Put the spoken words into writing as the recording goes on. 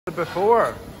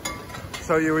before.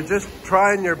 So you were just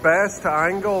trying your best to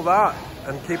angle that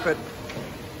and keep it.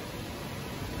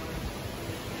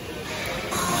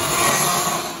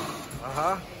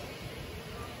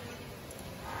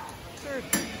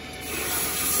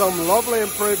 Some lovely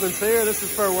improvements here. This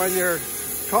is for when you're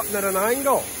cutting at an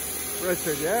angle,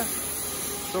 Richard, yeah?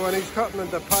 So when he's cutting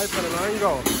the pipe at an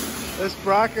angle, this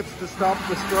bracket's to stop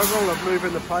the struggle of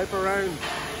moving the pipe around.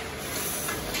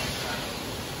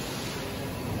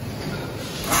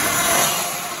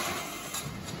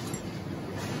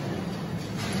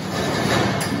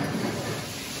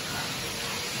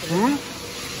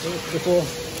 Before.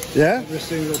 Yeah? Every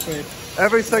single pipe.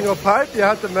 Every single pipe you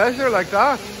had to measure like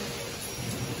that.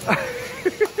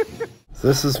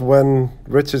 This is when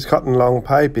Richard's cutting long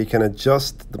pipe, he can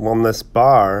adjust on this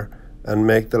bar and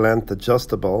make the length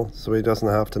adjustable so he doesn't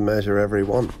have to measure every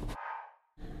one.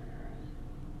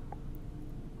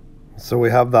 So we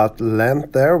have that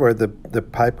length there where the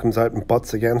pipe comes out and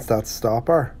butts against that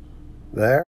stopper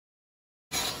there.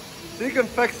 So you can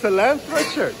fix the length,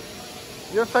 Richard.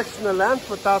 You're fixing the length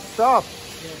with that stop.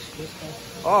 Yes, this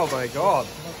one. Oh my God.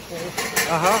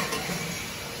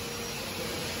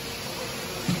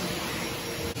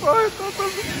 Right,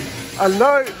 and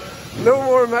now, no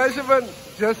more measurement,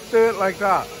 just do it like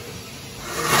that.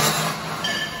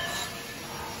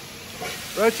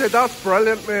 Richard, that's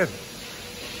brilliant, mate.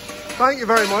 Thank you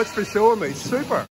very much for showing me. Super.